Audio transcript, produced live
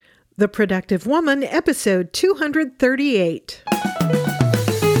The Productive Woman, episode 238.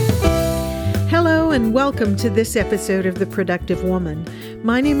 Hello and welcome to this episode of The Productive Woman.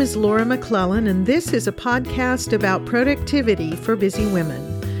 My name is Laura McClellan, and this is a podcast about productivity for busy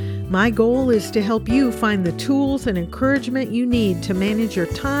women. My goal is to help you find the tools and encouragement you need to manage your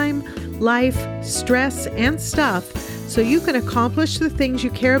time, life, stress, and stuff so you can accomplish the things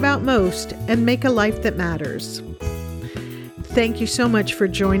you care about most and make a life that matters. Thank you so much for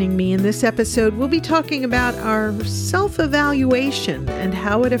joining me. In this episode, we'll be talking about our self-evaluation and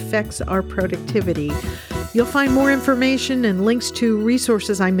how it affects our productivity. You'll find more information and links to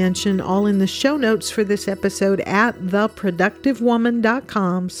resources I mentioned all in the show notes for this episode at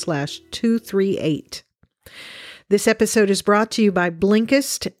theproductivewoman.com/238. This episode is brought to you by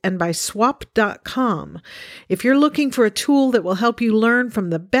Blinkist and by Swap.com. If you're looking for a tool that will help you learn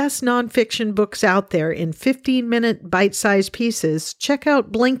from the best nonfiction books out there in 15-minute bite-sized pieces, check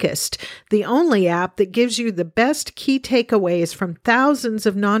out Blinkist, the only app that gives you the best key takeaways from thousands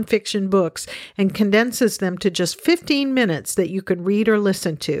of nonfiction books and condenses them to just 15 minutes that you can read or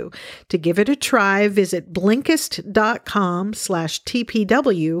listen to. To give it a try, visit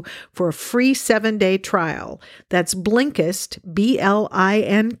Blinkist.com/TPW for a free 7-day trial. That's Blinkist, Blinkist,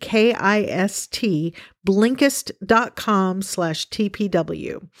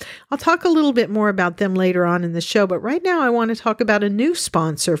 Blinkist.com/TPW. I'll talk a little bit more about them later on in the show, but right now I want to talk about a new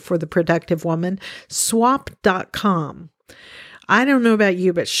sponsor for The Productive Woman, Swap.com. I don't know about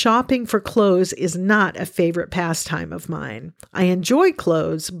you, but shopping for clothes is not a favorite pastime of mine. I enjoy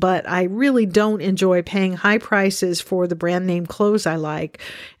clothes, but I really don't enjoy paying high prices for the brand name clothes I like.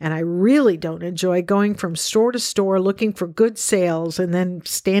 And I really don't enjoy going from store to store looking for good sales and then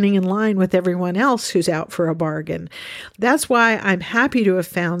standing in line with everyone else who's out for a bargain. That's why I'm happy to have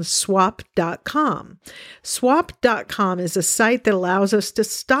found Swap.com. Swap.com is a site that allows us to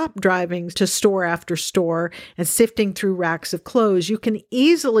stop driving to store after store and sifting through racks of clothes. You can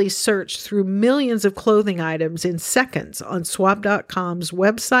easily search through millions of clothing items in seconds on Swap.com's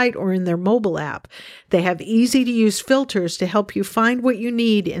website or in their mobile app. They have easy-to-use filters to help you find what you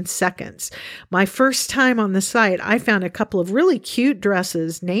need in seconds. My first time on the site, I found a couple of really cute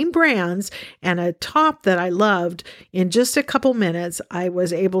dresses, name brands, and a top that I loved. In just a couple minutes, I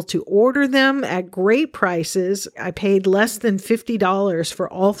was able to order them at great prices. I paid less than $50 for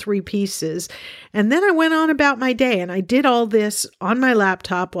all 3 pieces. And then I went on about my day, and I did all this on my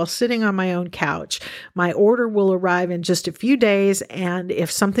laptop while sitting on my own couch. My order will arrive in just a few days, and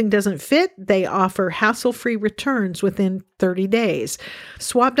if something doesn't fit, they offer hassle-free returns within 30 days.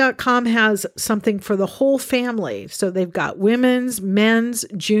 Swap.com has something for the whole family. So they've got women's, men's,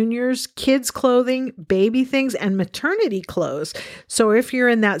 juniors, kids clothing, baby things, and maternity clothes. So if you're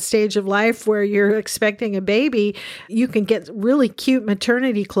in that stage of life where you're expecting a baby, you can get really cute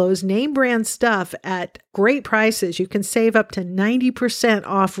maternity clothes, name brand stuff at great prices. You can save up to 90%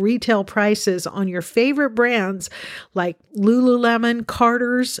 off retail prices on your favorite brands like Lululemon,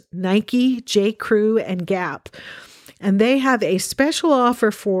 Carter's, Nike, J.Crew, and Gap. And they have a special offer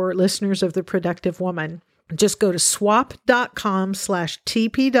for listeners of The Productive Woman. Just go to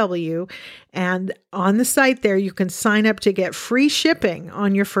swap.com/TPW, and on the site there, you can sign up to get free shipping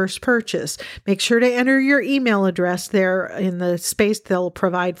on your first purchase. Make sure to enter your email address there in the space they'll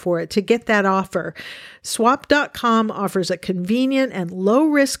provide for it to get that offer. Swap.com offers a convenient and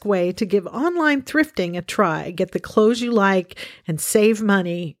low-risk way to give online thrifting a try. Get the clothes you like and save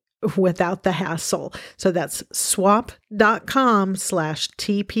money without the hassle. So that's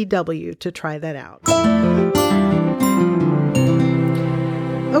swap.com/TPW to try that out.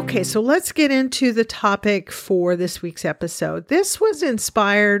 Okay, so let's get into the topic for this week's episode. This was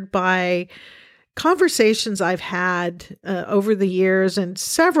inspired by conversations I've had over the years, and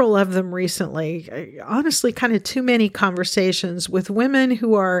several of them recently. Honestly, kind of too many conversations with women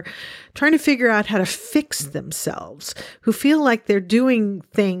who are trying to figure out how to fix themselves, who feel like they're doing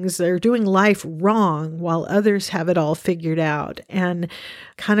life wrong while others have it all figured out, and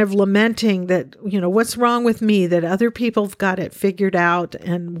kind of lamenting that, what's wrong with me, that other people have got it figured out,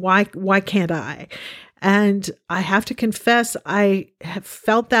 and why can't I? And I have to confess, I have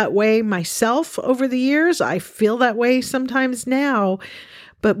felt that way myself over the years. I feel that way sometimes now.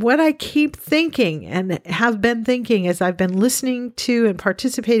 But what I keep thinking and have been thinking as I've been listening to and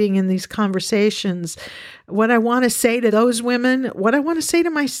participating in these conversations, what I want to say to those women, what I want to say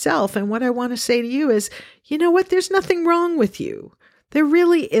to myself, and what I want to say to you is, you know what? There's nothing wrong with you. There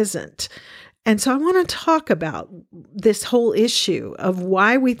really isn't. And so I want to talk about this whole issue of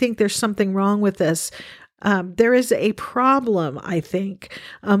why we think there's something wrong with us There is a problem, I think,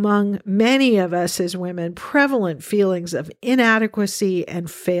 among many of us as women, prevalent feelings of inadequacy and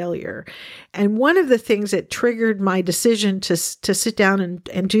failure. And one of the things that triggered my decision to sit down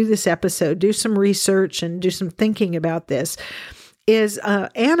and do this episode, do some research and do some thinking about this, is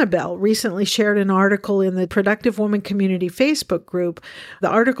Annabelle recently shared an article in the Productive Woman Community Facebook group. The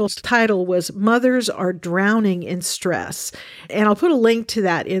article's title was "Mothers Are Drowning in Stress." And I'll put a link to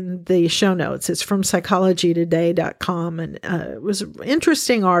that in the show notes. It's from psychologytoday.com. And it was an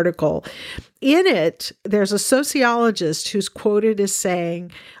interesting article. In it, there's a sociologist who's quoted as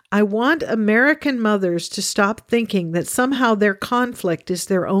saying, "I want American mothers to stop thinking that somehow their conflict is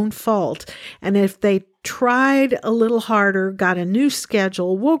their own fault. And if they tried a little harder, got a new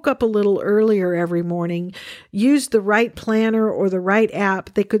schedule, woke up a little earlier every morning, used the right planner or the right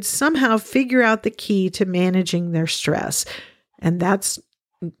app, they could somehow figure out the key to managing their stress." And that's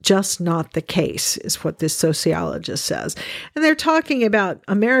just not the case, is what this sociologist says. And they're talking about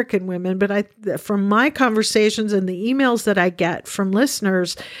American women, but from my conversations and the emails that I get from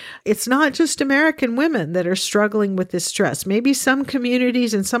listeners, it's not just American women that are struggling with this stress. Maybe some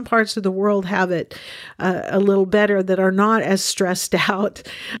communities in some parts of the world have it a little better, that are not as stressed out.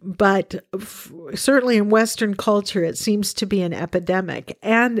 But certainly in Western culture, it seems to be an epidemic.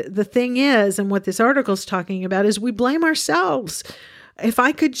 And the thing is, and what this article is talking about, is we blame ourselves. If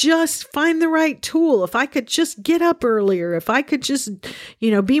I could just find the right tool, if I could just get up earlier, if I could just,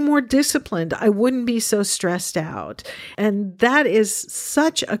 be more disciplined, I wouldn't be so stressed out. And that is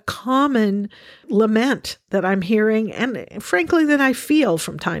such a common lament that I'm hearing, and frankly, that I feel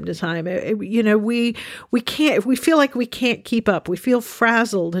from time to time. We feel like we can't keep up. We feel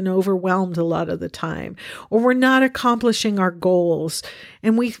frazzled and overwhelmed a lot of the time, or we're not accomplishing our goals.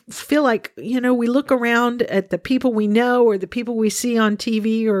 And we feel like, we look around at the people we know or the people we see on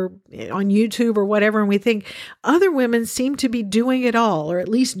TV or on YouTube or whatever, and we think other women seem to be doing it all, or at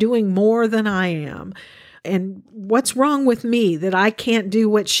least doing more than I am. And what's wrong with me that I can't do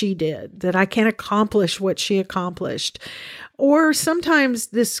what she did, that I can't accomplish what she accomplished? Or sometimes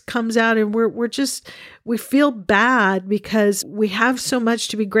this comes out and we feel bad because we have so much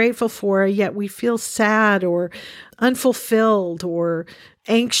to be grateful for, yet we feel sad or unfulfilled or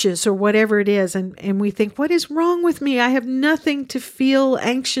anxious or whatever it is. And we think, what is wrong with me? I have nothing to feel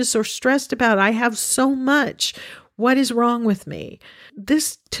anxious or stressed about. I have so much. What is wrong with me?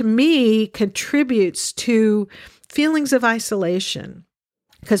 This, to me, contributes to feelings of isolation,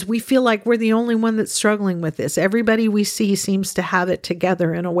 because we feel like we're the only one that's struggling with this. Everybody we see seems to have it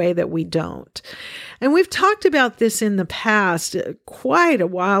together in a way that we don't. And we've talked about this in the past, quite a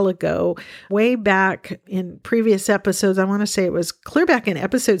while ago, way back in previous episodes. I want to say it was clear back in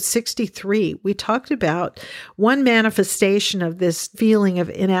episode 63. We talked about one manifestation of this feeling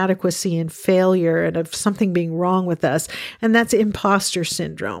of inadequacy and failure and of something being wrong with us, and that's imposter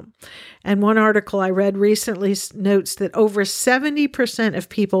syndrome. And one article I read recently notes that over 70% of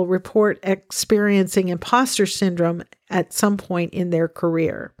people report experiencing imposter syndrome at some point in their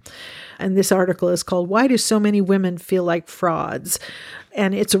career. And this article is called "Why Do So Many Women Feel Like Frauds?"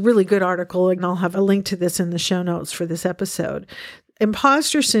 And it's a really good article, and I'll have a link to this in the show notes for this episode.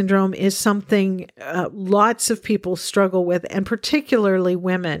 Imposter syndrome is something lots of people struggle with, and particularly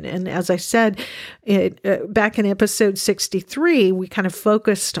women. And as I said, back in episode 63, we kind of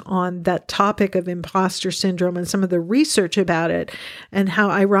focused on that topic of imposter syndrome and some of the research about it, and how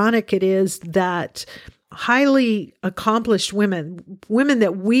ironic it is that highly accomplished women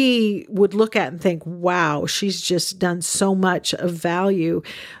that we would look at and think, wow, she's just done so much of value,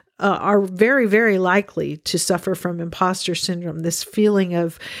 are very, very likely to suffer from imposter syndrome. This feeling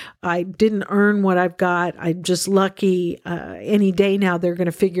of, I didn't earn what I've got. I'm just lucky. Any day now, they're going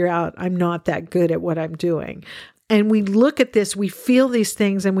to figure out I'm not that good at what I'm doing. And we look at this, we feel these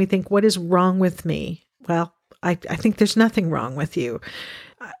things, and we think, what is wrong with me? Well, I think there's nothing wrong with you.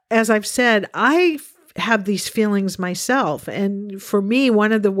 As I've said, I have these feelings myself. And for me,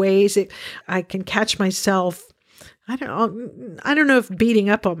 one of the ways I can catch myself, I don't know if beating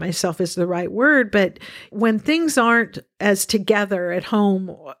up on myself is the right word, but when things aren't as together at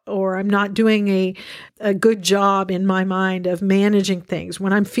home, or I'm not doing a good job in my mind of managing things,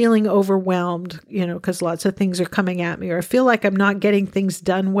 when I'm feeling overwhelmed, because lots of things are coming at me, or I feel like I'm not getting things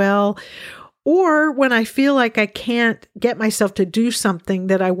done well, or when I feel like I can't get myself to do something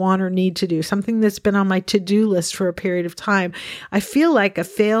that I want or need to do, something that's been on my to-do list for a period of time, I feel like a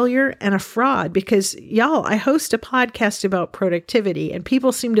failure and a fraud. Because, y'all, I host a podcast about productivity, and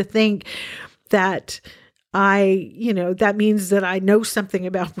people seem to think that that means that I know something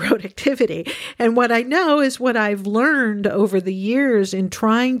about productivity. And what I know is what I've learned over the years in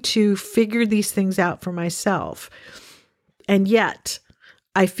trying to figure these things out for myself. And yet,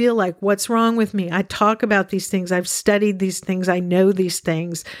 I feel like, what's wrong with me? I talk about these things. I've studied these things. I know these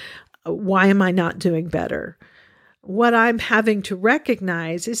things. Why am I not doing better? What I'm having to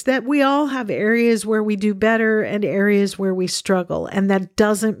recognize is that we all have areas where we do better and areas where we struggle. And that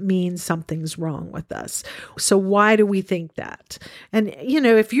doesn't mean something's wrong with us. So why do we think that? And,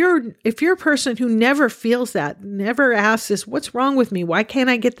 if you're a person who never feels that, never asks this, what's wrong with me? Why can't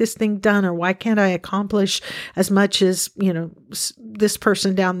I get this thing done? Or why can't I accomplish as much as, this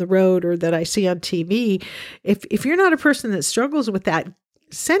person down the road or that I see on TV? If you're not a person that struggles with that,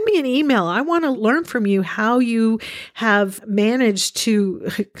 send me an email. I want to learn from you how you have managed to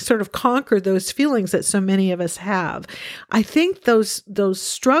sort of conquer those feelings that so many of us have. I think those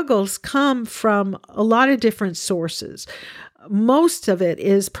struggles come from a lot of different sources. Most of it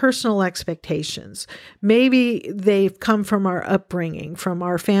is personal expectations. Maybe they've come from our upbringing, from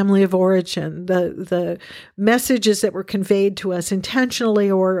our family of origin, the messages that were conveyed to us intentionally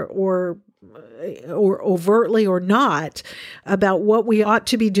or overtly or not about what we ought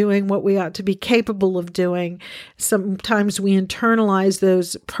to be doing, what we ought to be capable of doing. Sometimes we internalize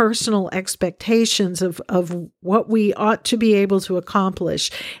those personal expectations of what we ought to be able to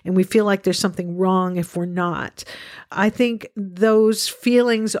accomplish, and we feel like there's something wrong if we're not. I think those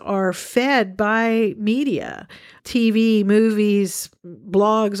feelings are fed by media, TV, movies,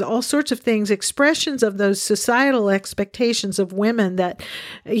 blogs, all sorts of things, expressions of those societal expectations of women that,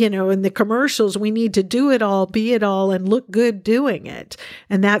 in the commercials, we need to do it all, be it all, and look good doing it.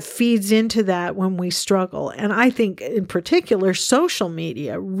 And that feeds into that when we struggle. And I think in particular, social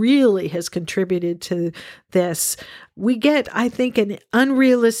media really has contributed to this. We get, I think, an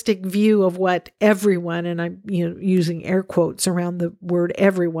unrealistic view of what everyone, and I'm using air quotes around the word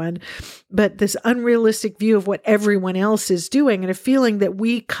everyone, but this unrealistic view of what everyone else is doing, and a feeling that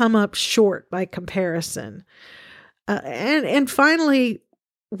we come up short by comparison. And finally,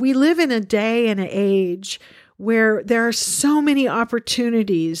 we live in a day and an age where there are so many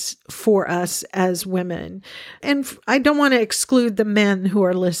opportunities for us as women. And I don't want to exclude the men who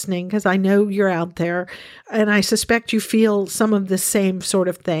are listening, because I know you're out there, and I suspect you feel some of the same sort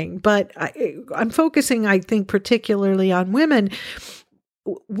of thing. But I'm focusing, I think, particularly on women.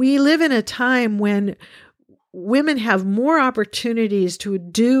 We live in a time when women have more opportunities to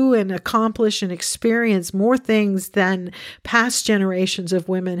do and accomplish and experience more things than past generations of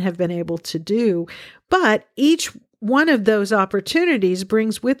women have been able to do. But each one of those opportunities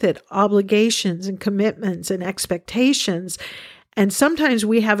brings with it obligations and commitments and expectations. And sometimes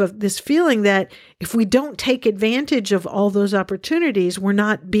we have this feeling that if we don't take advantage of all those opportunities, we're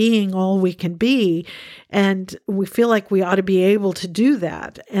not being all we can be. And we feel like we ought to be able to do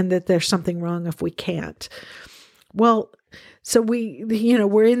that, and that there's something wrong if we can't. Well, so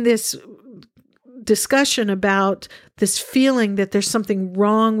we're in this discussion about this feeling that there's something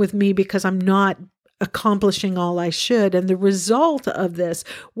wrong with me because I'm not accomplishing all I should. And the result of this,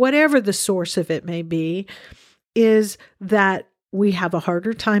 whatever the source of it may be, is that we have a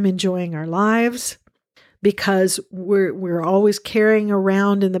harder time enjoying our lives because we're always carrying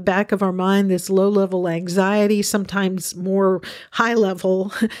around in the back of our mind this low-level anxiety, sometimes more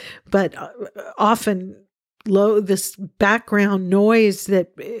high-level, but often low, this background noise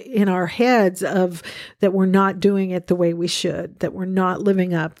that in our heads of that we're not doing it the way we should, that we're not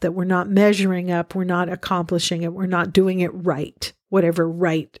living up, that we're not measuring up, we're not accomplishing it, we're not doing it right, whatever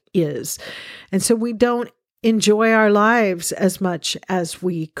right is. And so we don't enjoy our lives as much as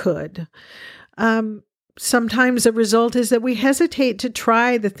we could. Sometimes the result is that we hesitate to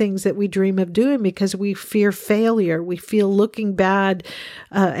try the things that we dream of doing because we fear failure. We feel looking bad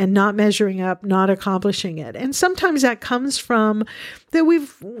and not measuring up, not accomplishing it. And sometimes that comes from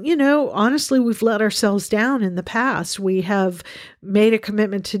that honestly, we've let ourselves down in the past. We have made a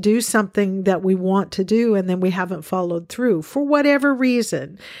commitment to do something that we want to do, and then we haven't followed through for whatever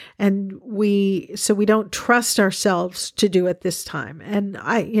reason. And so we don't trust ourselves to do it this time. And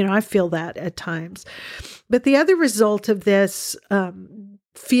I feel that at times. But the other result of this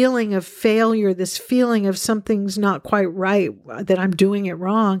feeling of failure, this feeling of something's not quite right, that I'm doing it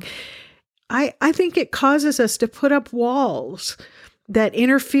wrong, I think it causes us to put up walls that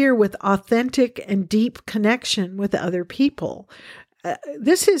interfere with authentic and deep connection with other people.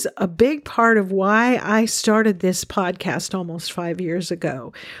 This is a big part of why I started this podcast almost 5 years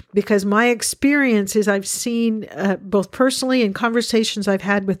ago, because my experience is I've seen both personally and conversations I've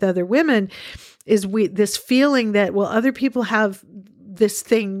had with other women is this feeling that, well, other people have this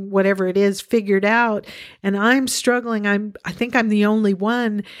thing, whatever it is, figured out, and I'm struggling. I think I'm the only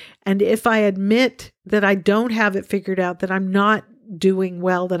one. And if I admit that I don't have it figured out, that I'm not doing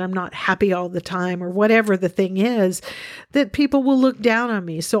well, that I'm not happy all the time, or whatever the thing is, that people will look down on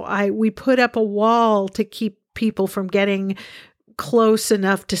me. So we put up a wall to keep people from getting close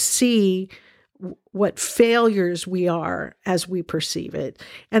enough to see what failures we are as we perceive it.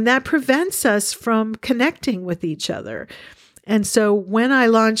 And that prevents us from connecting with each other. And so when I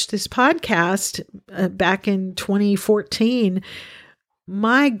launched this podcast back in 2014,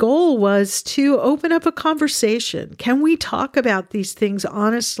 my goal was to open up a conversation. Can we talk about these things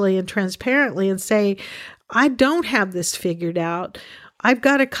honestly and transparently and say, I don't have this figured out. I've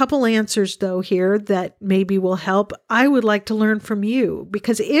got a couple answers, though, here that maybe will help. I would like to learn from you,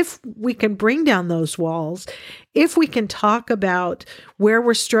 because if we can bring down those walls, if we can talk about where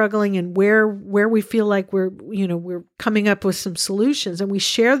we're struggling and where we feel like we're coming up with some solutions, and we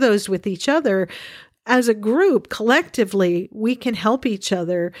share those with each other, as a group, collectively, we can help each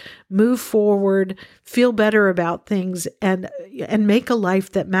other move forward, feel better about things, and make a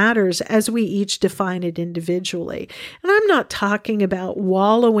life that matters as we each define it individually. And I'm not talking about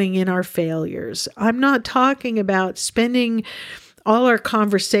wallowing in our failures. I'm not talking about spending all our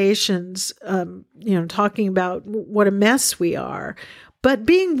conversations, talking about what a mess we are, but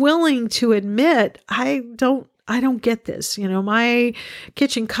being willing to admit, I don't get this. My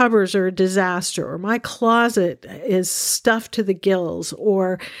kitchen cupboards are a disaster, or my closet is stuffed to the gills,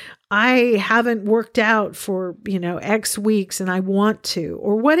 or I haven't worked out for, X weeks and I want to,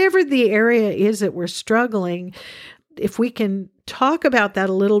 or whatever the area is that we're struggling. If we can talk about that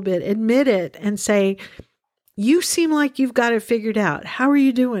a little bit, admit it, and say, you seem like you've got it figured out. How are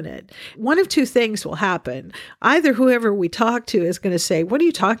you doing it? One of two things will happen. Either whoever we talk to is going to say, what are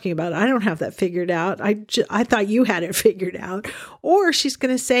you talking about? I don't have that figured out. I thought you had it figured out. Or she's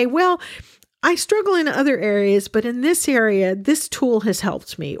going to say, well, I struggle in other areas, but in this area, this tool has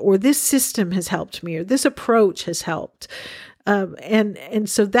helped me, or this system has helped me, or this approach has helped. And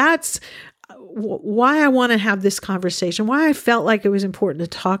so that's why I want to have this conversation, why I felt like it was important to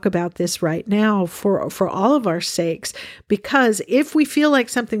talk about this right now for all of our sakes, because if we feel like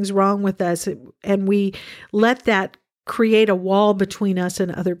something's wrong with us and we let that create a wall between us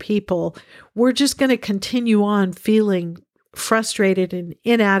and other people, we're just going to continue on feeling frustrated and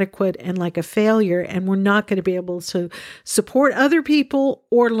inadequate and like a failure, and we're not going to be able to support other people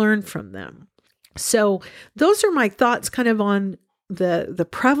or learn from them. So those are my thoughts kind of on the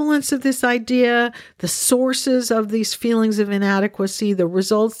prevalence of this idea, the sources of these feelings of inadequacy, the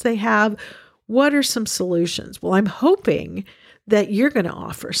results they have. What are some solutions? Well, I'm hoping that you're going to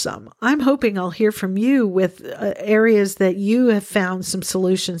offer some. I'm hoping I'll hear from you with areas that you have found some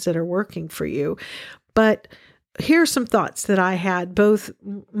solutions that are working for you. But here are some thoughts that I had, both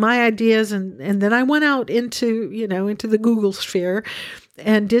my ideas and then I went out into the Google sphere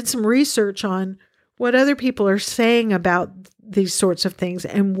and did some research on what other people are saying about these sorts of things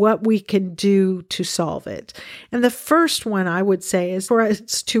and what we can do to solve it. And the first one I would say is for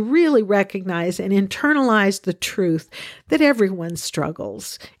us to really recognize and internalize the truth that everyone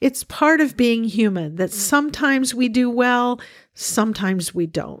struggles. It's part of being human, that sometimes we do well, sometimes we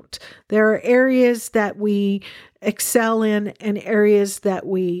don't. There are areas that we excel in and areas that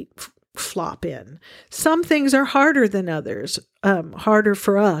we flop in. Some things are harder than others, harder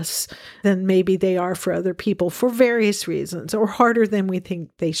for us than maybe they are for other people for various reasons, or harder than we think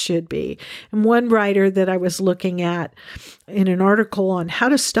they should be. And one writer that I was looking at in an article on how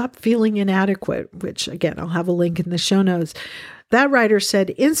to stop feeling inadequate, which again, I'll have a link in the show notes, that writer said,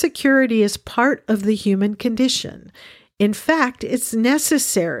 insecurity is part of the human condition. In fact, it's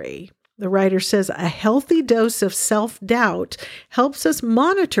necessary. The writer says, a healthy dose of self-doubt helps us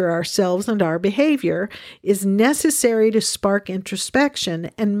monitor ourselves and our behavior, is necessary to spark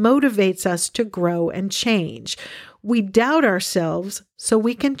introspection, and motivates us to grow and change. We doubt ourselves so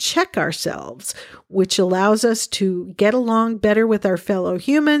we can check ourselves, which allows us to get along better with our fellow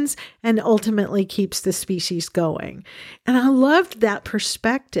humans and ultimately keeps the species going. And I loved that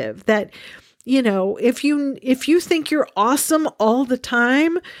perspective that, if you think you're awesome all the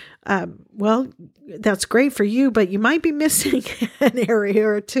time, well, that's great for you, but you might be missing an area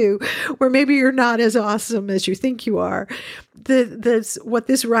or two where maybe you're not as awesome as you think you are. What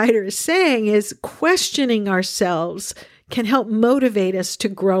this writer is saying is questioning ourselves can help motivate us to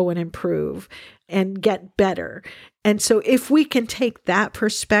grow and improve and get better. And so if we can take that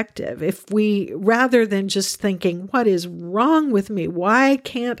perspective, if we, rather than just thinking, what is wrong with me? Why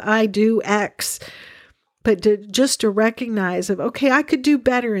can't I do X? But just to recognize okay, I could do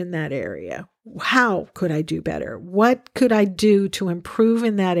better in that area. how could I do better? What could I do to improve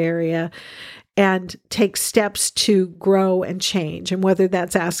in that area and take steps to grow and change? And whether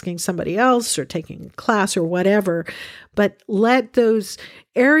that's asking somebody else or taking a class or whatever, but let those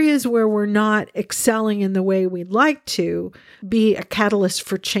areas where we're not excelling in the way we'd like to be a catalyst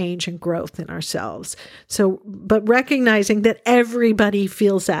for change and growth in ourselves. So, but recognizing that everybody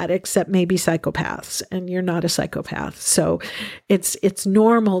feels that except maybe psychopaths, and you're not a psychopath. So it's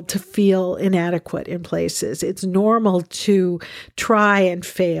normal to feel inadequate in places. It's normal to try and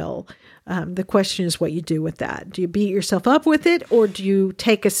fail. The question is what you do with that. Do you beat yourself up with it, or do you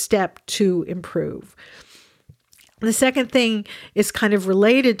take a step to improve? The second thing is kind of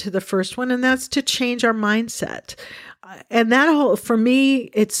related to the first one, and that's to change our mindset. And that for me,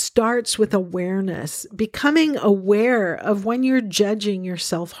 it starts with awareness, becoming aware of when you're judging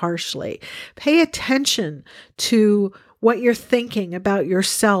yourself harshly. Pay attention to what you're thinking about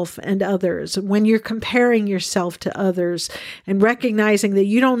yourself and others, when you're comparing yourself to others and recognizing that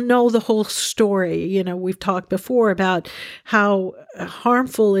you don't know the whole story. You know, we've talked before about how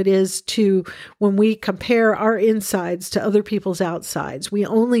harmful it is when we compare our insides to other people's outsides. We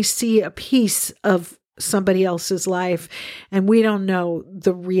only see a piece of somebody else's life, and we don't know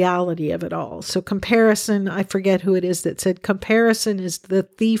the reality of it all. So comparison, I forget who it is that said, comparison is the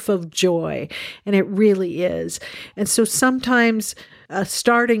thief of joy, and it really is. And so sometimes a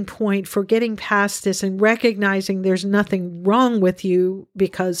starting point for getting past this and recognizing there's nothing wrong with you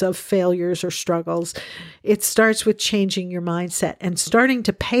because of failures or struggles, it starts with changing your mindset and starting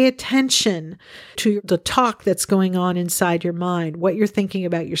to pay attention to the talk that's going on inside your mind, what you're thinking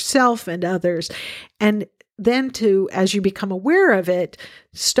about yourself and others. And then as you become aware of it,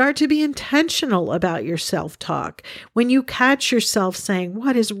 start to be intentional about your self-talk. When you catch yourself saying,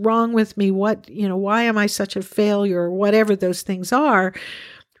 what is wrong with me? Why am I such a failure? Or whatever those things are,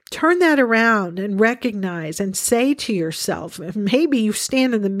 turn that around and recognize and say to yourself, maybe you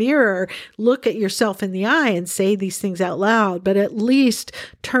stand in the mirror, look at yourself in the eye and say these things out loud, but at least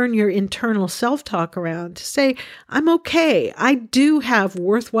turn your internal self-talk around to say, I'm okay. I do have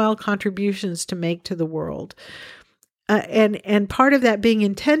worthwhile contributions to make to the world. And part of that being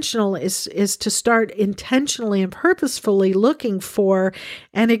intentional is to start intentionally and purposefully looking for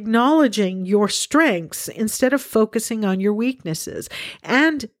and acknowledging your strengths instead of focusing on your weaknesses,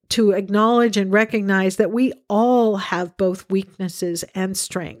 and to acknowledge and recognize that we all have both weaknesses and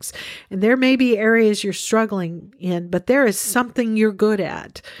strengths. And there may be areas you're struggling in, but there is something you're good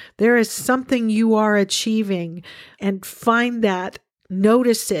at. There is something you are achieving, and find that,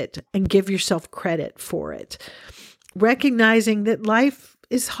 notice it, and give yourself credit for it. Recognizing that life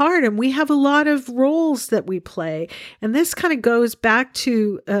is hard and we have a lot of roles that we play. And this kind of goes back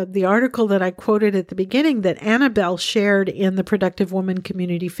to the article that I quoted at the beginning that Annabelle shared in the Productive Woman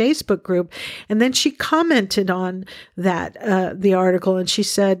Community Facebook group. And then she commented on that, the article, and she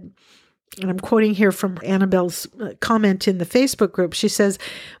said, and I'm quoting here from Annabelle's comment in the Facebook group. She says,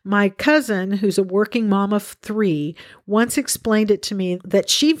 my cousin, who's a working mom of 3, once explained it to me that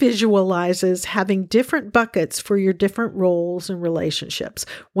she visualizes having different buckets for your different roles and relationships.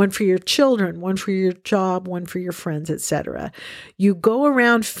 One for your children, one for your job, one for your friends, etc. You go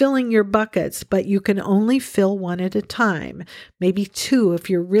around filling your buckets, but you can only fill one at a time, maybe 2 if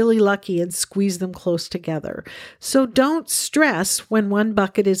you're really lucky, and squeeze them close together. So don't stress when one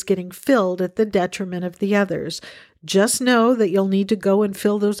bucket is getting filled at the detriment of the others. Just know that you'll need to go and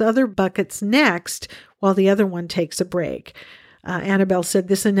fill those other buckets next while the other one takes a break. Annabelle said,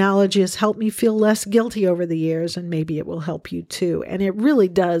 this analogy has helped me feel less guilty over the years, and maybe it will help you too. And it really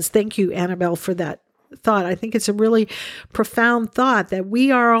does. Thank you, Annabelle, for that thought. I think it's a really profound thought that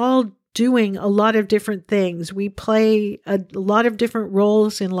we are all doing a lot of different things. We play a lot of different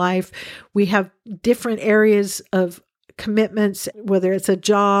roles in life. We have different areas of commitments, whether it's a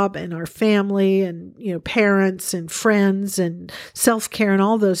job and our family and, parents and friends and self-care and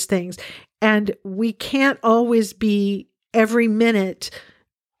all those things. And we can't always be every minute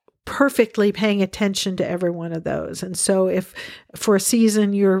perfectly paying attention to every one of those. And so if for a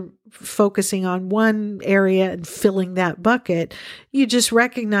season you're focusing on one area and filling that bucket, you just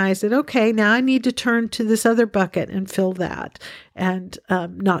recognize that, okay, now I need to turn to this other bucket and fill that, and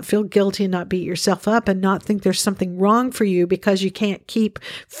not feel guilty and not beat yourself up and not think there's something wrong for you because you can't keep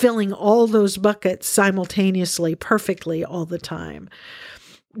filling all those buckets simultaneously, perfectly all the time.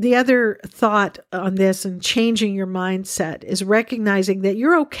 The other thought on this and changing your mindset is recognizing that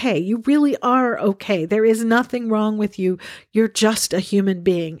you're okay. You really are okay. There is nothing wrong with you. You're just a human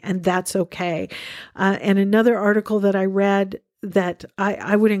being, and that's okay. And another article that I read that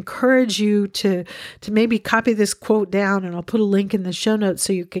I would encourage you to maybe copy this quote down, and I'll put a link in the show notes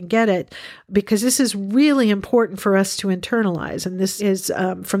so you can get it, because this is really important for us to internalize. And this is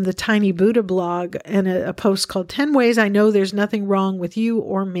from the Tiny Buddha blog, and a post called 10 Ways I Know There's Nothing Wrong with You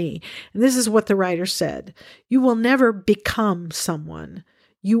or Me. And this is what the writer said: you will never become someone.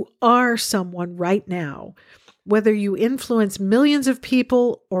 You are someone right now. Whether you influence millions of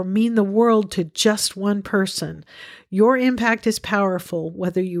people or mean the world to just one person, your impact is powerful,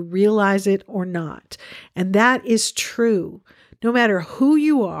 whether you realize it or not. And that is true. No matter who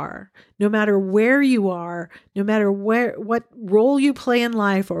you are, no matter where you are, no matter what role you play in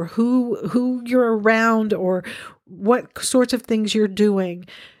life, or who you're around, or what sorts of things you're doing,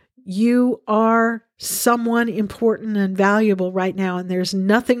 you are someone important and valuable right now, and there's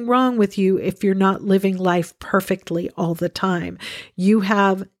nothing wrong with you if you're not living life perfectly all the time. You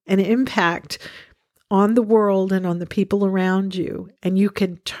have an impact on the world and on the people around you, and you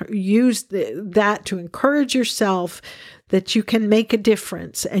can use that to encourage yourself that you can make a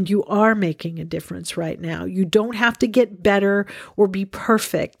difference, and you are making a difference right now. You don't have to get better or be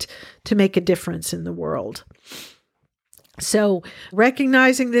perfect to make a difference in the world. So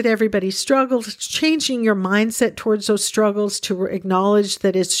recognizing that everybody struggles, changing your mindset towards those struggles to acknowledge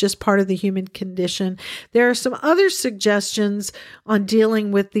that it's just part of the human condition. There are some other suggestions on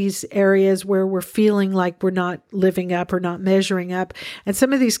dealing with these areas where we're feeling like we're not living up or not measuring up. And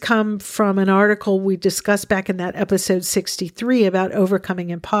some of these come from an article we discussed back in that episode 63 about overcoming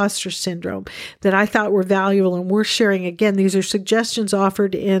imposter syndrome that I thought were valuable, and we're sharing again. These are suggestions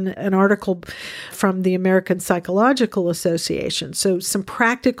offered in an article from the American Psychological Association. So some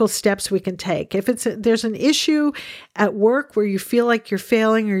practical steps we can take. If there's an issue at work where you feel like you're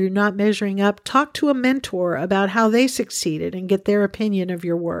failing or you're not measuring up, talk to a mentor about how they succeeded and get their opinion of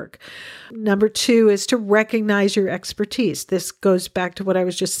your work. Number 2 is to recognize your expertise. This goes back to what I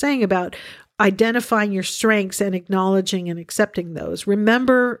was just saying about identifying your strengths and acknowledging and accepting those.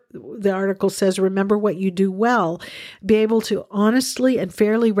 Remember, the article says, remember what you do well. Be able to honestly and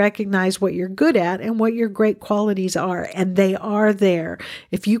fairly recognize what you're good at and what your great qualities are. And they are there.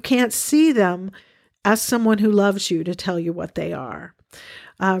 If you can't see them, ask someone who loves you to tell you what they are.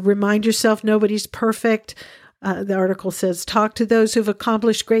 Remind yourself nobody's perfect. The article says, talk to those who've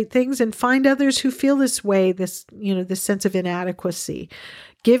accomplished great things and find others who feel this way, this sense of inadequacy.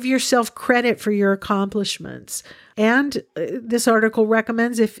 Give yourself credit for your accomplishments. And this article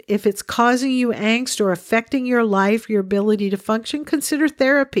recommends if it's causing you angst or affecting your life, your ability to function, consider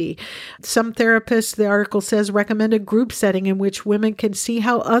therapy. Some therapists, the article says, recommend a group setting in which women can see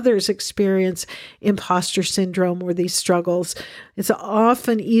how others experience imposter syndrome or these struggles. It's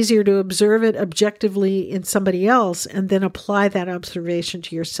often easier to observe it objectively in somebody else and then apply that observation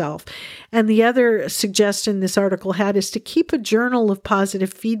to yourself. And the other suggestion this article had is to keep a journal of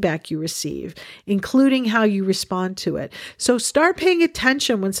positive feedback you receive, including how you respond to it. So start paying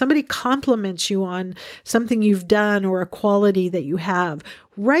attention when somebody compliments you on something you've done or a quality that you have.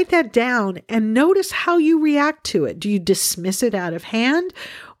 Write that down and notice how you react to it. Do you dismiss it out of hand?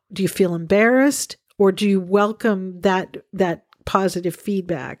 Do you feel embarrassed? Or do you welcome that positive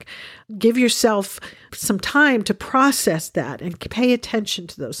feedback? Give yourself some time to process that and pay attention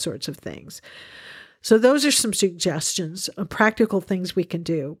to those sorts of things. So those are some suggestions of practical things we can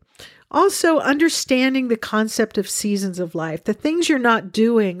do. Also, understanding the concept of seasons of life, the things you're not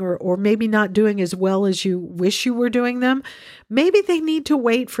doing or maybe not doing as well as you wish you were doing them, maybe they need to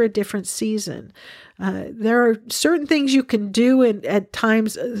wait for a different season. There are certain things you can do at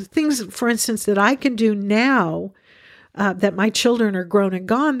times, things, for instance, that I can do now that my children are grown and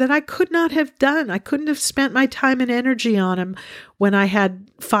gone that I could not have done. I couldn't have spent my time and energy on them when I had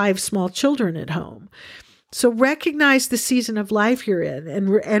 5 small children at home. So recognize the season of life you're in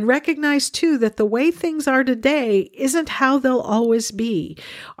and recognize too that the way things are today isn't how they'll always be.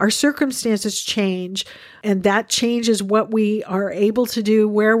 Our circumstances change, and that changes what we are able to do,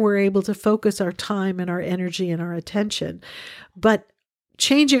 where we're able to focus our time and our energy and our attention. But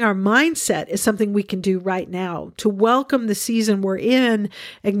changing our mindset is something we can do right now to welcome the season we're in,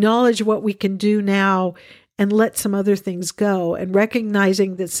 acknowledge what we can do now, and let some other things go, and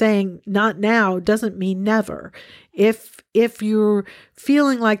recognizing that saying not now doesn't mean never. If you're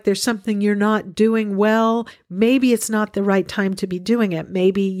feeling like there's something you're not doing well, maybe it's not the right time to be doing it.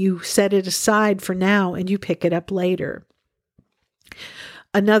 Maybe you set it aside for now and you pick it up later.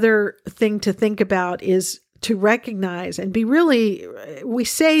 Another thing to think about is to recognize and be really, we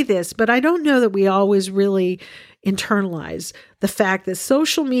say this, but I don't know that we always really internalize the fact that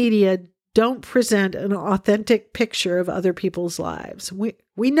social media don't present an authentic picture of other people's lives.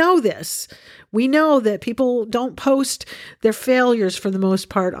 We know this. We know that people don't post their failures for the most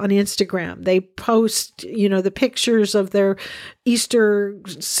part on Instagram. They post, the pictures of their Easter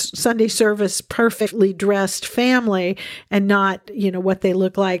Sunday service perfectly dressed family and not, what they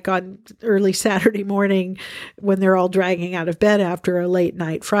look like on early Saturday morning when they're all dragging out of bed after a late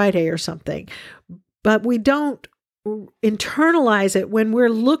night Friday or something. But we don't internalize it when we're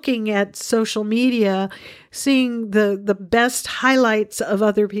looking at social media, seeing the best highlights of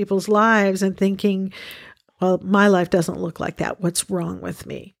other people's lives and thinking, well, my life doesn't look like that. What's wrong with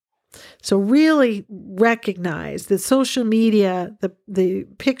me? So really recognize that social media, the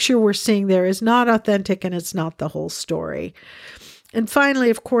picture we're seeing there is not authentic and it's not the whole story. And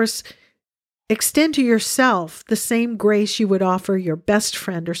finally, of course, extend to yourself the same grace you would offer your best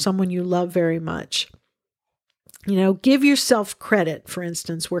friend or someone you love very much. Give yourself credit, for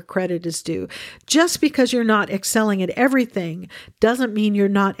instance, where credit is due. Just because you're not excelling at everything doesn't mean you're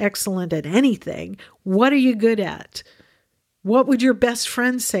not excellent at anything. What are you good at? What would your best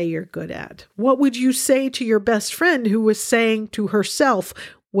friend say you're good at? What would you say to your best friend who was saying to herself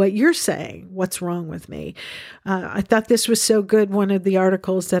what you're saying? What's wrong with me? I thought this was so good. One of the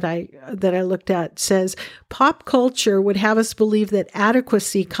articles that I looked at says, pop culture would have us believe that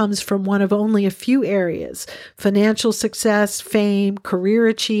adequacy comes from one of only a few areas: financial success, fame, career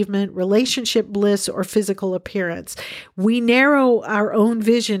achievement, relationship bliss, or physical appearance. We narrow our own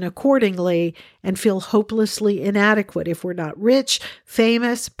vision accordingly and feel hopelessly inadequate if we're not rich,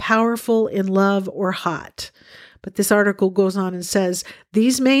 famous, powerful, in love, or hot. But this article goes on and says,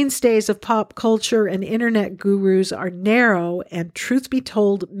 these mainstays of pop culture and internet gurus are narrow and, truth be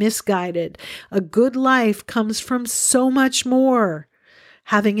told, misguided. A good life comes from so much more.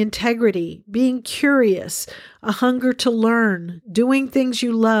 Having integrity, being curious, a hunger to learn, doing things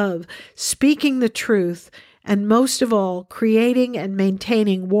you love, speaking the truth, and most of all, creating and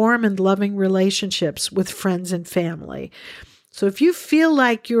maintaining warm and loving relationships with friends and family. So if you feel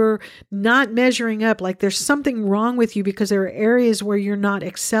like you're not measuring up, like there's something wrong with you because there are areas where you're not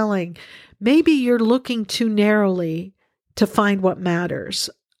excelling, maybe you're looking too narrowly to find what matters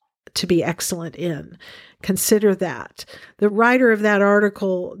to be excellent in. Consider that. The writer of that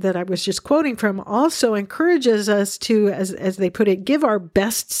article that I was just quoting from also encourages us to, as they put it, give our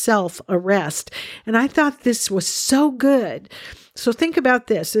best self a rest. And I thought this was so good. So think about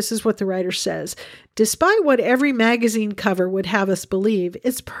this. This is what the writer says. Despite what every magazine cover would have us believe,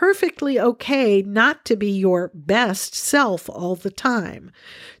 it's perfectly okay not to be your best self all the time.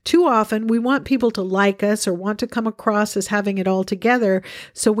 Too often, we want people to like us or want to come across as having it all together,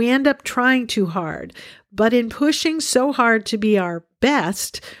 so we end up trying too hard. But in pushing so hard to be our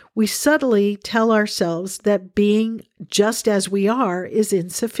best, we subtly tell ourselves that being just as we are is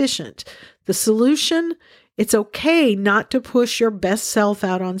insufficient. The solution? It's okay not to push your best self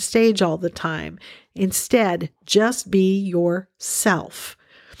out on stage all the time. Instead, just be yourself.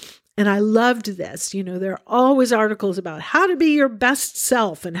 And I loved this. There are always articles about how to be your best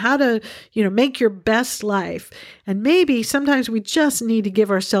self and how to, make your best life. And maybe sometimes we just need to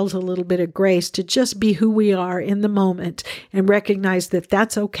give ourselves a little bit of grace to just be who we are in the moment and recognize that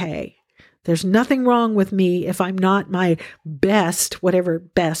that's okay. There's nothing wrong with me if I'm not my best, whatever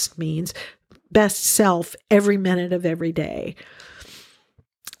best means, best self every minute of every day.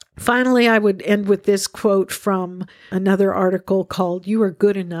 Finally, I would end with this quote from another article called "You Are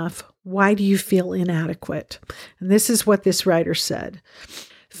Good Enough. Why Do You Feel Inadequate?" And this is what this writer said.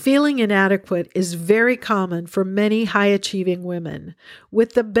 Feeling inadequate is very common for many high-achieving women.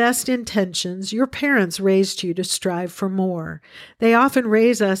 With the best intentions, your parents raised you to strive for more. They often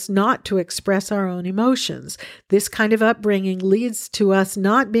raise us not to express our own emotions. This kind of upbringing leads to us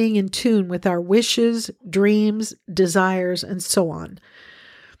not being in tune with our wishes, dreams, desires, and so on.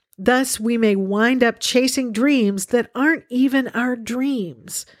 Thus, we may wind up chasing dreams that aren't even our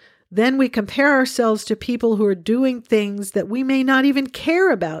dreams. Then we compare ourselves to people who are doing things that we may not even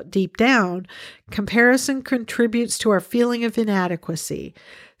care about deep down. Comparison contributes to our feeling of inadequacy.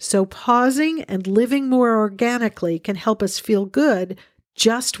 So pausing and living more organically can help us feel good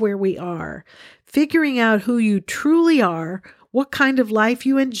just where we are. Figuring out who you truly are, what kind of life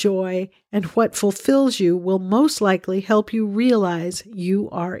you enjoy, and what fulfills you will most likely help you realize you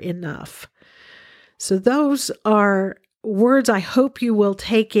are enough. So those are words I hope you will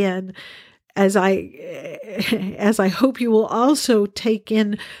take in, as I hope you will also take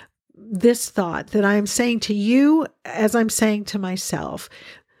in this thought that I am saying to you as I'm saying to myself.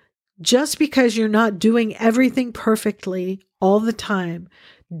 Just because you're not doing everything perfectly all the time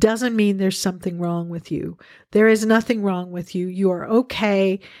doesn't mean there's something wrong with you. There is nothing wrong with you. You are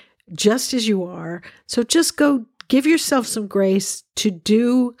okay just as you are. So just go give yourself some grace to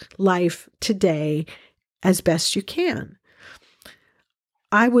do life today as best you can.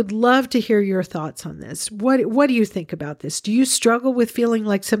 I would love to hear your thoughts on this. What do you think about this? Do you struggle with feeling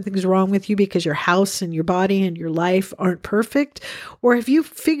like something's wrong with you because your house and your body and your life aren't perfect? Or have you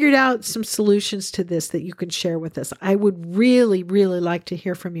figured out some solutions to this that you can share with us? I would really, really like to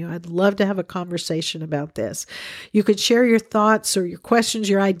hear from you. I'd love to have a conversation about this. You could share your thoughts or your questions,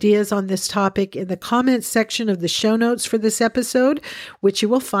 your ideas on this topic in the comments section of the show notes for this episode, which you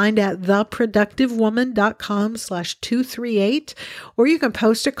will find at theproductivewoman.com/238, or you can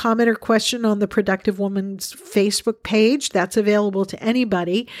post a comment or question on the Productive Woman's Facebook page. That's available to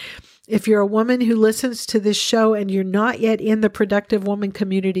anybody. If you're a woman who listens to this show and you're not yet in the Productive Woman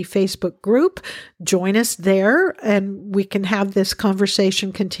Community Facebook group, join us there and we can have this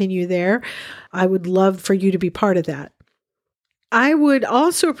conversation continue there. I would love for you to be part of that. I would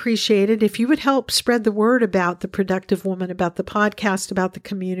also appreciate it if you would help spread the word about the Productive Woman, about the podcast, about the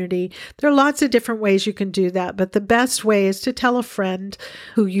community. There are lots of different ways you can do that, but the best way is to tell a friend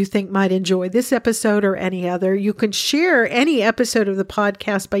who you think might enjoy this episode or any other. You can share any episode of the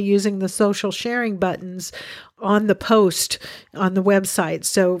podcast by using the social sharing buttons on the post on the website.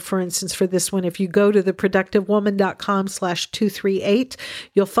 So for instance, for this one, if you go to theproductivewoman.com/238,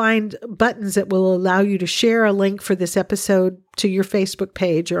 you'll find buttons that will allow you to share a link for this episode to your Facebook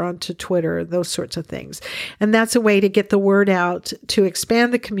page or onto Twitter, those sorts of things. And that's a way to get the word out, to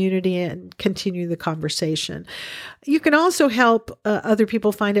expand the community and continue the conversation. You can also help other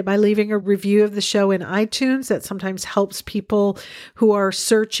people find it by leaving a review of the show in iTunes. That sometimes helps people who are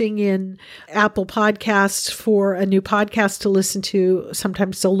searching in Apple Podcasts for a new podcast to listen to.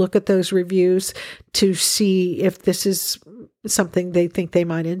 Sometimes they'll look at those reviews to see if this is something they think they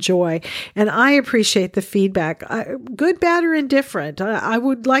might enjoy. And I appreciate the feedback, good, bad, or indifferent. I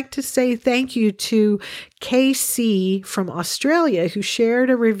would like to say thank you to KC from Australia, who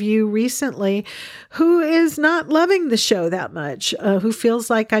shared a review recently, who is not loving the show that much, who feels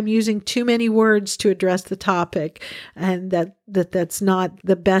like I'm using too many words to address the topic and that's not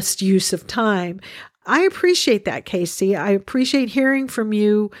the best use of time. I appreciate that, Casey. I appreciate hearing from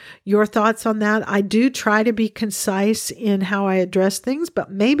you, your thoughts on that. I do try to be concise in how I address things,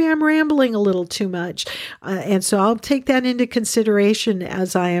 but maybe I'm rambling a little too much. And so I'll take that into consideration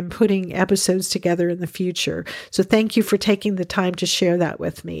as I am putting episodes together in the future. So thank you for taking the time to share that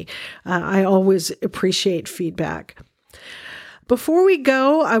with me. I always appreciate feedback. Before we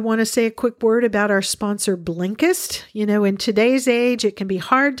go, I want to say a quick word about our sponsor, Blinkist. You know, in today's age, it can be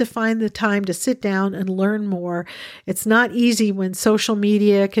hard to find the time to sit down and learn more. It's not easy when social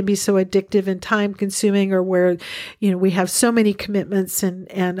media can be so addictive and time-consuming, or where, you know, we have so many commitments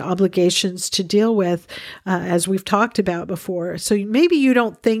and obligations to deal with, as we've talked about before. So maybe you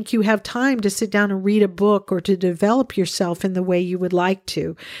don't think you have time to sit down and read a book or to develop yourself in the way you would like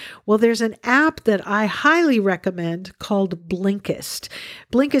to. Well, there's an app that I highly recommend called Blinkist.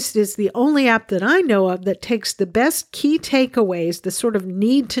 Blinkist is the only app that I know of that takes the best key takeaways, the sort of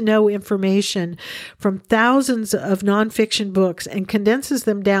need-to-know information from thousands of nonfiction books, and condenses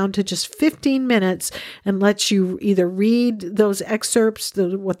them down to just 15 minutes and lets you either read those excerpts,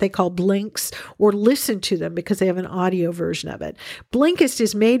 what they call blinks, or listen to them because they have an audio version of it. Blinkist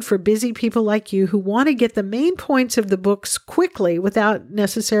is made for busy people like you who want to get the main points of the books quickly without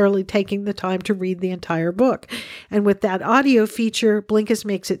necessarily taking the time to read the entire book. And with that audio feature, Blinkist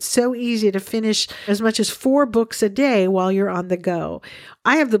makes it so easy to finish as much as 4 books a day while you're on the go.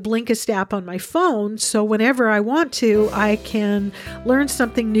 I have the Blinkist app on my phone, so whenever I want to, I can learn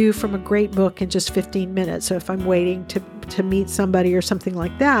something new from a great book in just 15 minutes. So if I'm waiting to meet somebody or something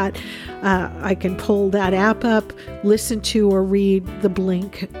like that, I can pull that app up, listen to or read the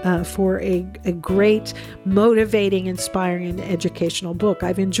Blink for a great, motivating, inspiring, and educational book.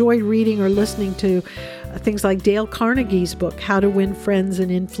 I've enjoyed reading or listening to things like Dale Carnegie's book, How to Win Friends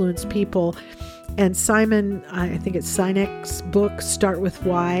and Influence People, and Simon, I think it's Sinek's book, Start With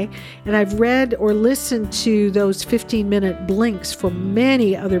Why. And I've read or listened to those 15-minute blinks for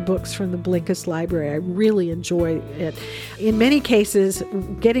many other books from the Blinkist library. I really enjoy it. In many cases,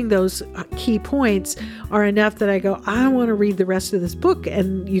 getting those key points are enough that I go, I want to read the rest of this book.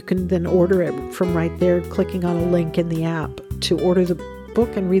 And you can then order it from right there, clicking on a link in the app to order the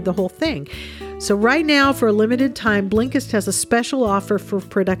book and read the whole thing. So right now, for a limited time, Blinkist has a special offer for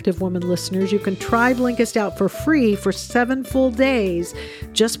Productive Woman listeners. You can try Blinkist out for free for 7 full days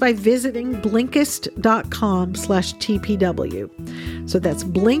just by visiting Blinkist.com/TPW. So that's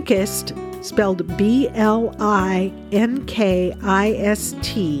Blinkist, spelled Blinkist,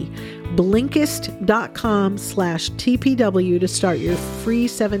 Blinkist.com/TPW to start your free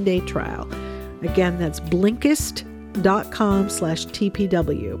 7-day trial. Again, that's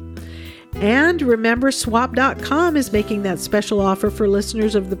Blinkist.com/TPW. And remember, Swap.com is making that special offer for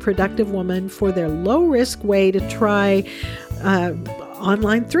listeners of The Productive Woman for their low-risk way to try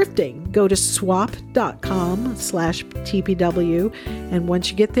online thrifting. Go to swap.com/TPW, and once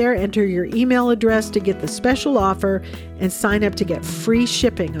you get there, enter your email address to get the special offer and sign up to get free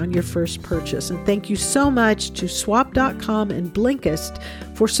shipping on your first purchase. And thank you so much to Swap.com and Blinkist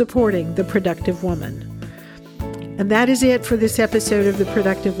for supporting The Productive Woman. And that is it for this episode of The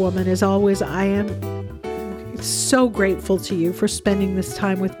Productive Woman. As always, I am so grateful to you for spending this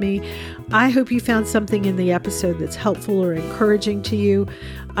time with me. I hope you found something in the episode that's helpful or encouraging to you.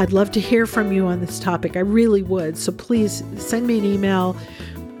 I'd love to hear from you on this topic. I really would. So please send me an email,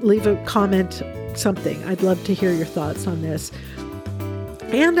 leave a comment, something. I'd love to hear your thoughts on this.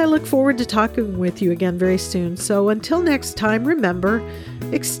 And I look forward to talking with you again very soon. So until next time, remember,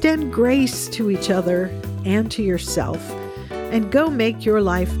 extend grace to each other and to yourself, and go make your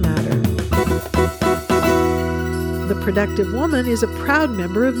life matter. The Productive Woman is a proud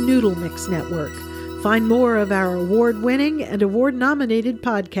member of Noodle Mix Network. Find more of our award-winning and award-nominated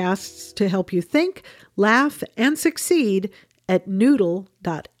podcasts to help you think, laugh, and succeed at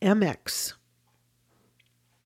noodle.mx.